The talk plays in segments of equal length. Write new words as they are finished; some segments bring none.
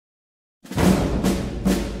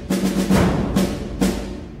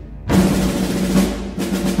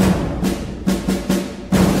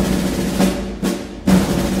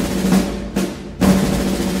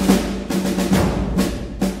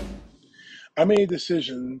I made a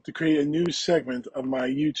decision to create a new segment of my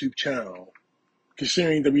YouTube channel,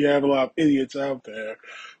 considering that we have a lot of idiots out there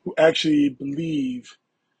who actually believe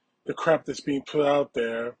the crap that's being put out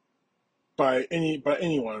there by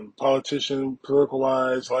anyone, politician, political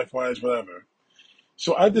wise, life wise, whatever.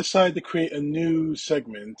 So I decided to create a new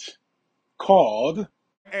segment called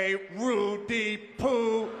A Rudy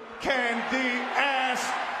Poo Candy Ass.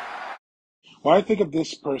 When I think of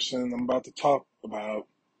this person I'm about to talk about,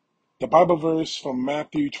 the Bible verse from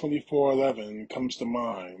Matthew 24:11 comes to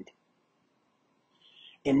mind.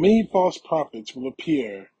 And many false prophets will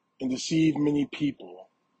appear and deceive many people.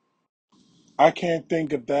 I can't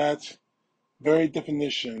think of that very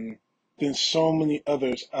definition than so many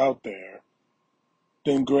others out there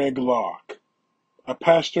than Greg Locke, a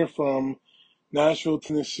pastor from Nashville,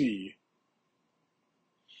 Tennessee.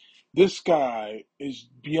 This guy is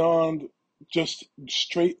beyond just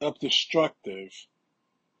straight up destructive.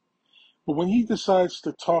 But when he decides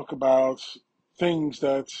to talk about things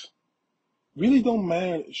that really don't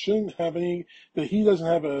matter, shouldn't have any, that he doesn't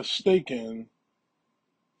have a stake in,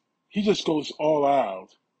 he just goes all out.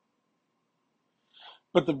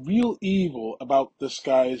 But the real evil about this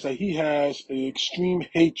guy is that he has an extreme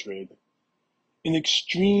hatred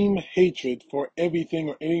for everything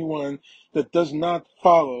or anyone that does not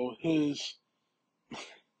follow his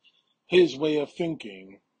way of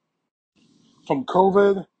thinking. From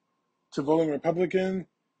COVID to voting Republican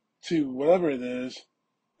to whatever it is,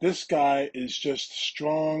 this guy is just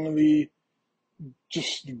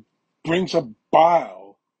brings up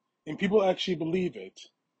bile, and people actually believe it.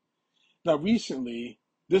 Now, recently,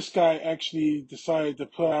 this guy actually decided to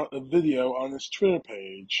put out a video on his Twitter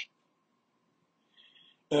page.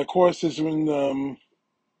 And of course, it's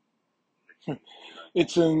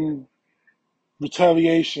in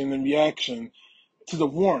retaliation and reaction to the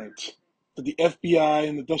warrant that the FBI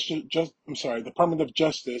and the Department of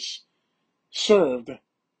Justice served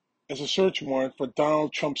as a search warrant for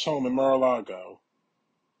Donald Trump's home in Mar-a-Lago.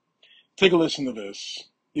 Take a listen to this,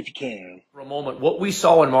 if you can. For a moment, what we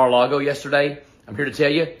saw in Mar-a-Lago yesterday, I'm here to tell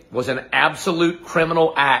you, was an absolute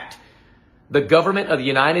criminal act. The government of the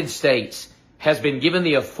United States has been given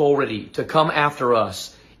the authority to come after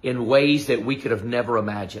us in ways that we could have never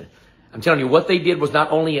imagined. I'm telling you, what they did was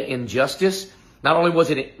not only an injustice, not only was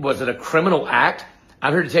it a criminal act,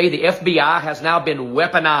 I'm here to tell you the FBI has now been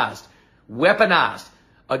weaponized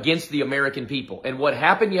against the American people. And what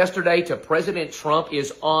happened yesterday to President Trump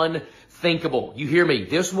is unthinkable. You hear me?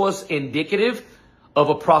 This was indicative of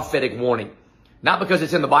a prophetic warning. Not because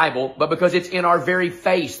it's in the Bible, but because it's in our very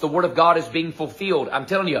face. The Word of God is being fulfilled. I'm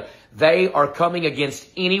telling you, they are coming against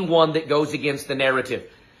anyone that goes against the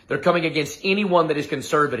narrative. They're coming against anyone that is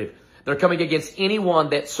conservative. They're coming against anyone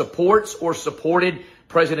that supports or supported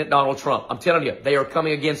President Donald Trump. I'm telling you, they are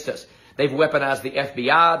coming against us. They've weaponized the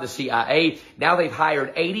FBI, the CIA. Now they've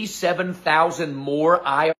hired 87,000 more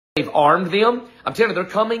IR. They've armed them. I'm telling you, they're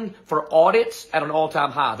coming for audits at an all-time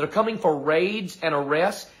high. They're coming for raids and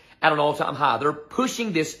arrests at an all-time high. They're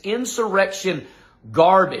pushing this insurrection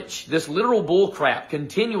garbage, this literal bullcrap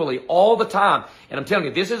continually all the time. And I'm telling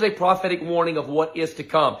you, this is a prophetic warning of what is to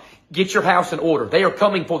come. Get your house in order. They are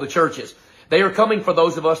coming for the churches. They are coming for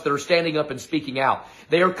those of us that are standing up and speaking out.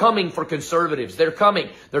 They are coming for conservatives. They're coming.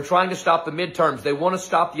 They're trying to stop the midterms. They want to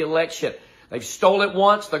stop the election. They've stole it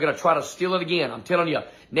once. They're going to try to steal it again. I'm telling you,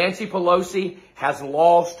 Nancy Pelosi has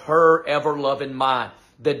lost her ever-loving mind.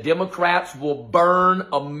 The Democrats will burn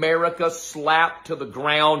America slapped to the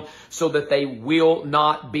ground so that they will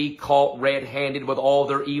not be caught red-handed with all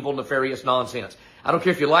their evil, nefarious nonsense. I don't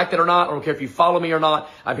care if you like that or not. I don't care if you follow me or not.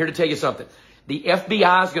 I'm here to tell you something. The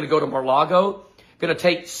FBI is going to go to Mar-a-Lago, going to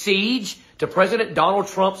take siege to President Donald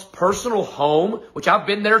Trump's personal home, which I've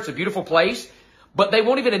been there. It's a beautiful place. But they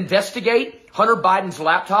won't even investigate Hunter Biden's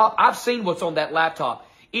laptop. I've seen what's on that laptop.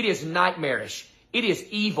 It is nightmarish. It is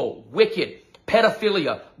evil, wicked,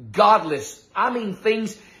 pedophilia, godless. I mean,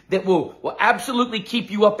 things that will absolutely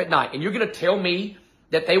keep you up at night. And you're going to tell me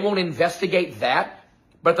that they won't investigate that,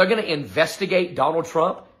 but they're going to investigate Donald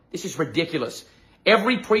Trump? This is ridiculous.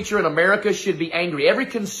 Every preacher in America should be angry. Every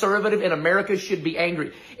conservative in America should be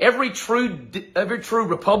angry. Every true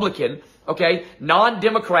Republican, okay,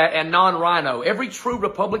 non-Democrat and non-rhino, every true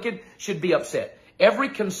Republican should be upset. Every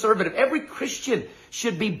conservative, every Christian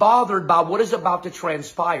should be bothered by what is about to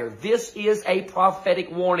transpire. This is a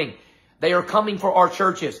prophetic warning. They are coming for our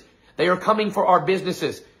churches. They are coming for our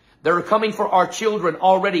businesses. They're coming for our children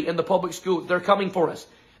already in the public schools. They're coming for us.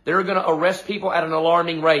 They're going to arrest people at an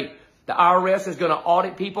alarming rate. The IRS is going to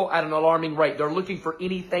audit people at an alarming rate. They're looking for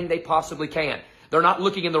anything they possibly can. They're not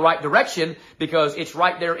looking in the right direction because it's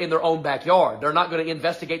right there in their own backyard. They're not going to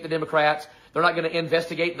investigate the Democrats. They're not going to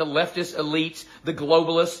investigate the leftist elites, the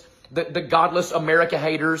globalists, the godless America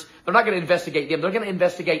haters. They're not going to investigate them. They're going to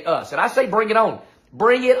investigate us. And I say bring it on.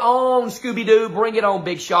 Bring it on, Scooby-Doo. Bring it on,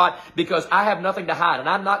 Big Shot, because I have nothing to hide, and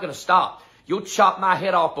I'm not going to stop. You'll chop my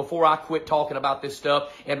head off before I quit talking about this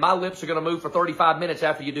stuff, and my lips are going to move for 35 minutes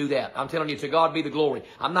after you do that. I'm telling you, to God be the glory.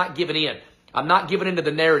 I'm not giving in. I'm not giving into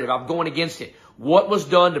the narrative. I'm going against it. What was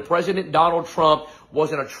done to President Donald Trump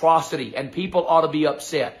was an atrocity, and people ought to be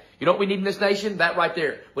upset. You know what we need in this nation? That right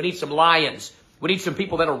there. We need some lions. We need some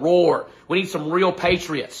people that'll roar. We need some real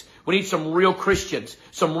patriots. We need some real Christians,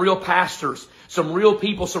 some real pastors, some real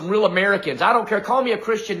people, some real Americans. I don't care. Call me a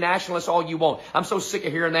Christian nationalist all you want. I'm so sick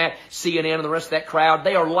of hearing that. CNN and the rest of that crowd.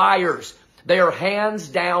 They are liars. They are hands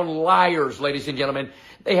down liars, ladies and gentlemen.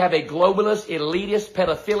 They have a globalist, elitist,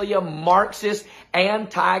 pedophilia, Marxist,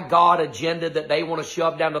 anti-God agenda that they want to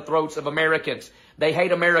shove down the throats of Americans. They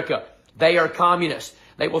hate America. They are communists.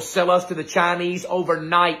 They will sell us to the Chinese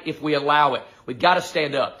overnight if we allow it. We've got to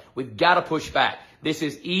stand up. We've got to push back. This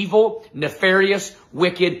is evil, nefarious,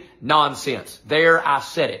 wicked nonsense. There, I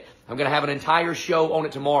said it. I'm going to have an entire show on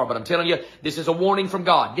it tomorrow, but I'm telling you, this is a warning from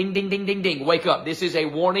God. Ding, ding, ding, ding, ding. Wake up. This is a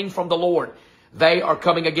warning from the Lord. They are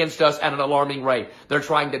coming against us at an alarming rate. They're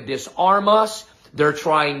trying to disarm us. They're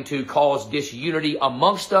trying to cause disunity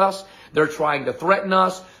amongst us. They're trying to threaten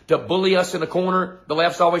us, to bully us in the corner. The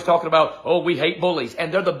left's always talking about, oh, we hate bullies.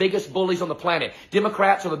 And they're the biggest bullies on the planet.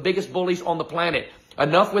 Democrats are the biggest bullies on the planet.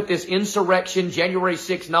 Enough with this insurrection, January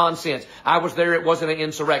 6th nonsense. I was there. It wasn't an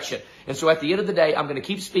insurrection. And so at the end of the day, I'm going to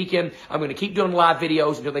keep speaking. I'm going to keep doing live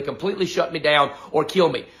videos until they completely shut me down or kill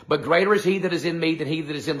me. But greater is he that is in me than he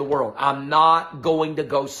that is in the world. I'm not going to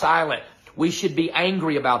go silent. We should be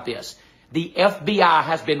angry about this. The FBI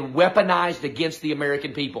has been weaponized against the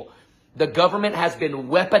American people. The government has been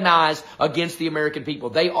weaponized against the American people.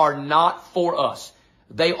 They are not for us.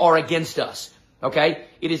 They are against us. Okay?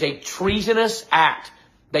 It is a treasonous act.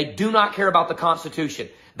 They do not care about the Constitution.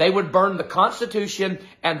 They would burn the Constitution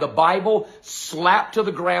and the Bible slapped to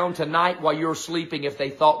the ground tonight while you're sleeping if they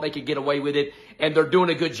thought they could get away with it. And they're doing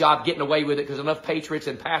a good job getting away with it because enough patriots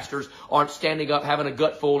and pastors aren't standing up, having a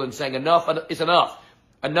gutful and saying enough is enough.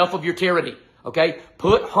 Enough of your tyranny. Okay?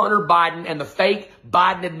 Put Hunter Biden and the fake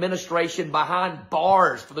Biden administration behind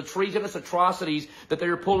bars for the treasonous atrocities that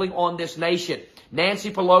they're pulling on this nation.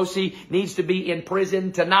 Nancy Pelosi needs to be in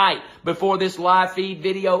prison tonight before this live feed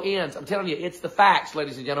video ends. I'm telling you, it's the facts,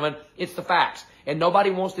 ladies and gentlemen. It's the facts. And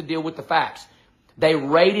nobody wants to deal with the facts. They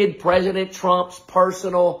raided President Trump's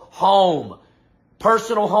personal home.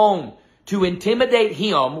 Personal home. To intimidate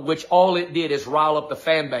him, which all it did is rile up the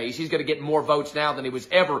fan base. He's going to get more votes now than he was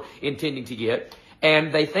ever intending to get.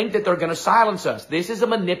 And they think that they're going to silence us. This is a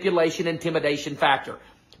manipulation, intimidation factor.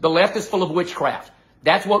 The left is full of witchcraft.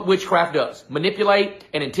 That's what witchcraft does. Manipulate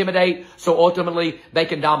and intimidate so ultimately they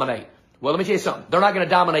can dominate. Well, let me tell you something. They're not going to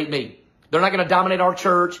dominate me. They're not going to dominate our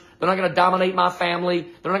church. They're not going to dominate my family.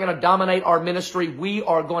 They're not going to dominate our ministry. We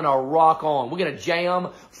are going to rock on. We're going to jam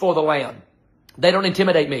for the Lamb. They don't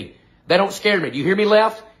intimidate me. They don't scare me. Do you hear me,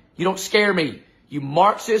 left? You don't scare me. You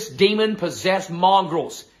Marxist, demon-possessed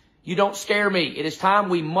mongrels. You don't scare me. It is time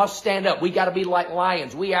we must stand up. We got to be like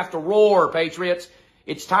lions. We have to roar, patriots.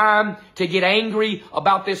 It's time to get angry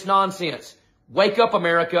about this nonsense. Wake up,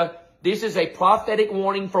 America. This is a prophetic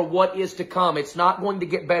warning for what is to come. It's not going to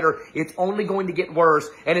get better. It's only going to get worse.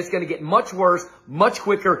 And it's going to get much worse, much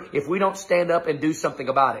quicker if we don't stand up and do something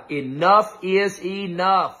about it. Enough is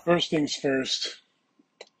enough. First things first,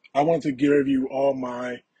 I want to give you all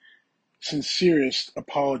my sincerest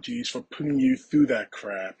apologies for putting you through that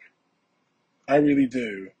crap. I really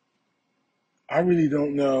do. I really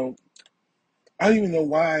don't know. I don't even know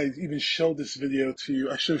why I even showed this video to you.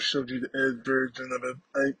 I should have showed you the edited version of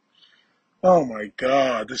it. Oh my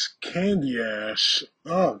God, this candy ash.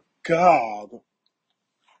 Oh God.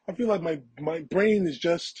 I feel like my brain is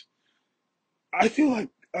just, I feel like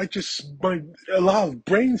a lot of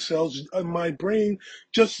brain cells in my brain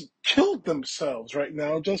just killed themselves right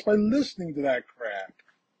now just by listening to that crap.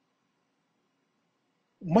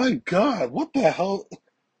 My God, what the hell?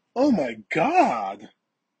 Oh my God.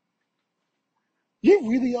 You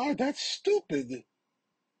really are that stupid.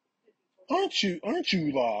 Aren't you,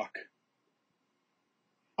 Locke?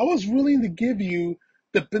 I was willing to give you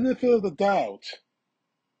the benefit of the doubt.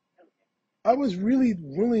 I was really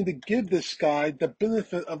willing to give this guy the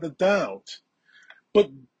benefit of the doubt. But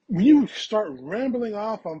when you start rambling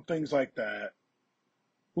off on things like that,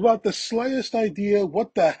 without the slightest idea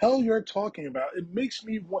what the hell you're talking about, it makes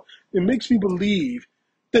me believe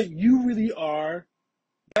that you really are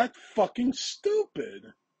that fucking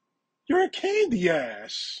stupid. You're a candy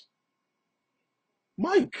ass.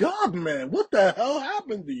 My God, man, what the hell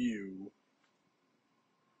happened to you?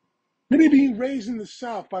 Maybe being raised in the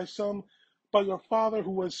South by your father who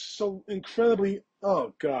was so incredibly,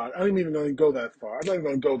 oh God, I'm even going to go that far. I'm not even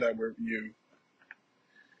going to go that with you.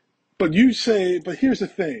 But here's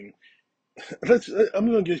the thing. I'm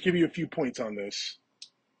going to just give you a few points on this.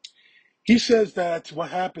 He says that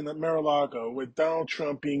what happened at Mar-a-Lago with Donald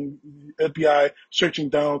Trump being FBI searching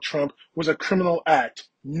Donald Trump was a criminal act.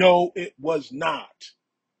 No, it was not.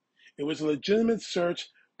 It was a legitimate search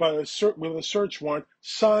with a search warrant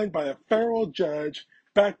signed by a federal judge,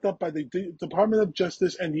 backed up by the Department of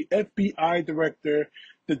Justice and the FBI director,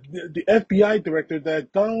 the FBI director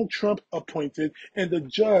that Donald Trump appointed, and the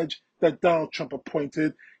judge that Donald Trump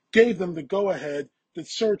appointed gave them the go-ahead to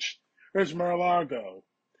search Mar-a-Lago.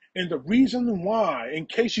 And the reason why, in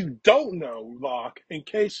case you don't know, Locke, in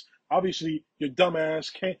case obviously your dumb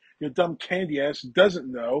candy ass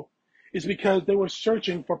doesn't know, is because they were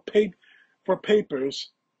searching for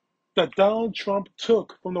papers that Donald Trump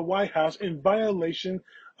took from the White House in violation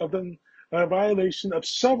of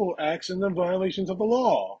several acts and the violations of the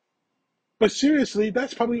law. But seriously,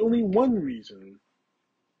 that's probably only one reason.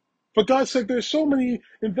 For God's sake, there's so many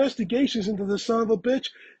investigations into this son of a bitch.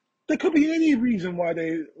 There could be any reason why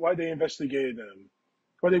they investigated him,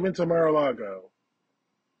 why they went to Mar-a-Lago.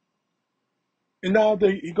 And now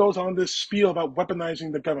he goes on this spiel about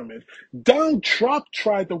weaponizing the government. Donald Trump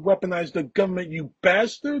tried to weaponize the government, you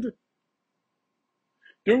bastard!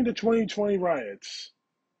 During the 2020 riots,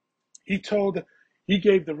 he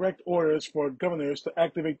gave direct orders for governors to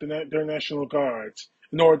activate their National Guards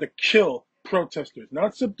in order to kill protesters,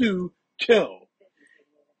 not subdue, kill.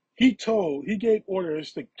 He gave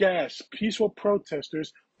orders to gas peaceful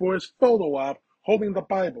protesters for his photo op holding the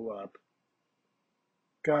Bible up.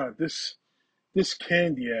 God, this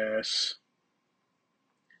candy ass.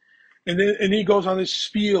 And he goes on this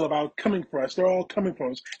spiel about coming for us. They're all coming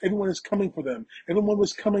for us. Everyone is coming for them. Everyone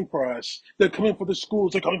was coming for us. They're coming for the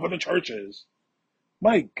schools. They're coming for the churches.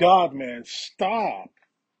 My God, man, stop.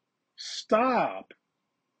 Stop.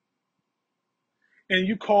 And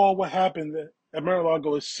you call what happened at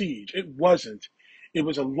Mar-a-Lago a siege. It wasn't. It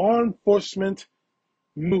was a law enforcement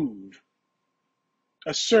move.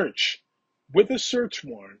 A search with a search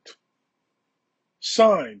warrant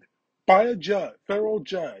signed by a federal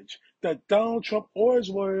judge that Donald Trump or his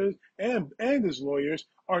lawyers and his lawyers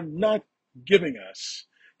are not giving us.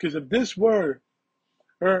 Because if this were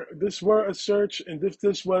a search, and if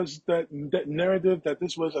this was that narrative that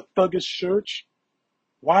this was a thuggish search,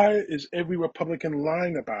 why is every Republican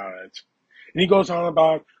lying about it? And he goes on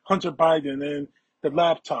about Hunter Biden and the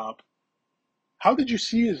laptop. How did you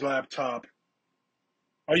see his laptop?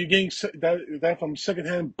 Are you getting that from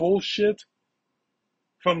secondhand bullshit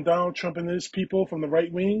from Donald Trump and his people from the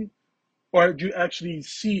right wing? Or did you actually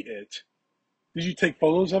see it? Did you take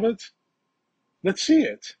photos of it? Let's see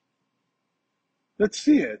it. Let's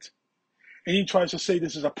see it. And he tries to say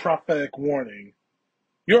this is a prophetic warning.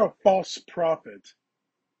 You're a false prophet.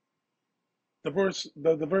 The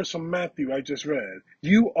verse from Matthew I just read.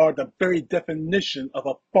 You are the very definition of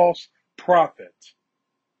a false prophet.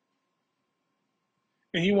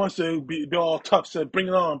 And he wants to be all tough, said, bring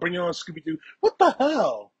it on, Scooby-Doo. What the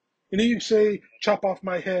hell? And then you say, chop off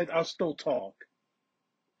my head, I'll still talk.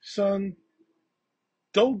 Son,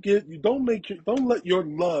 don't let your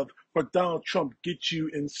love for Donald Trump get you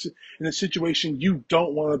in a situation you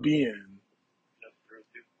don't want to be in.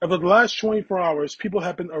 Over the last 24 hours, people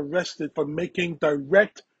have been arrested for making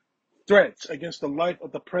direct threats against the life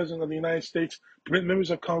of the President of the United States, members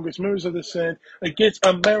of Congress, members of the Senate, against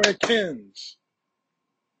Americans.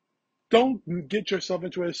 Don't get yourself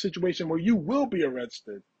into a situation where you will be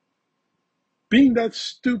arrested. Being that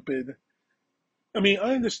stupid, I mean,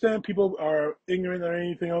 I understand people are ignorant or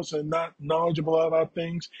anything else and not knowledgeable about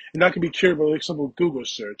things, and that can be cured by a simple Google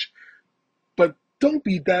search. But don't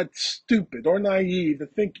be that stupid or naive to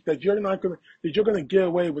think that you're gonna get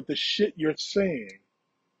away with the shit you're saying,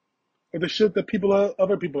 or the shit that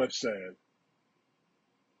other people have said.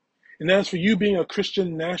 And as for you being a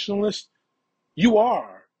Christian nationalist, you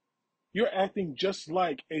are. You're acting just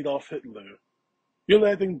like Adolf Hitler. You're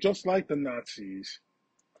acting just like the Nazis.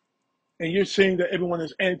 And you're saying that everyone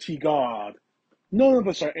is anti-God. None of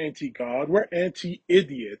us are anti-God. We're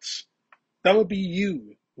anti-idiots. That would be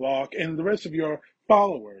you, Locke, and the rest of your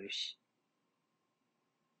followers.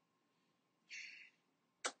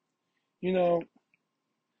 You know,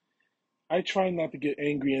 I try not to get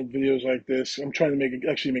angry in videos like this. I'm trying to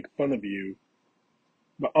actually make fun of you.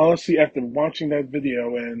 But honestly, after watching that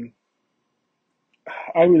video, and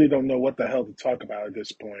I really don't know what the hell to talk about at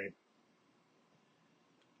this point.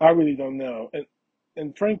 I really don't know.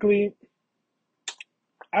 And frankly,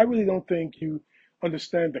 I really don't think you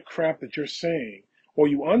understand the crap that you're saying, or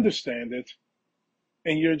you understand it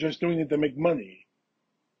and you're just doing it to make money.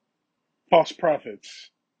 False prophets,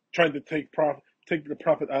 trying to take the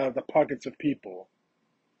profit out of the pockets of people.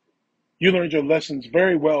 You learned your lessons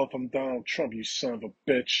very well from Donald Trump, you son of a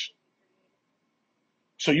bitch.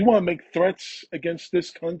 So you want to make threats against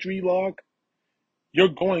this country, Locke? You're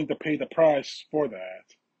going to pay the price for that.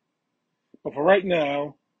 But for right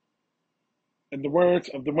now, in the words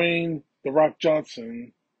of Dwayne "The Rock"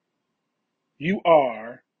 Johnson, you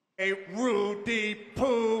are a Rudy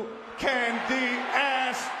Poo candy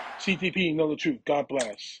ass. CTP, know the truth. God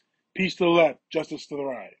bless. Peace to the left, justice to the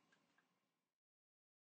right.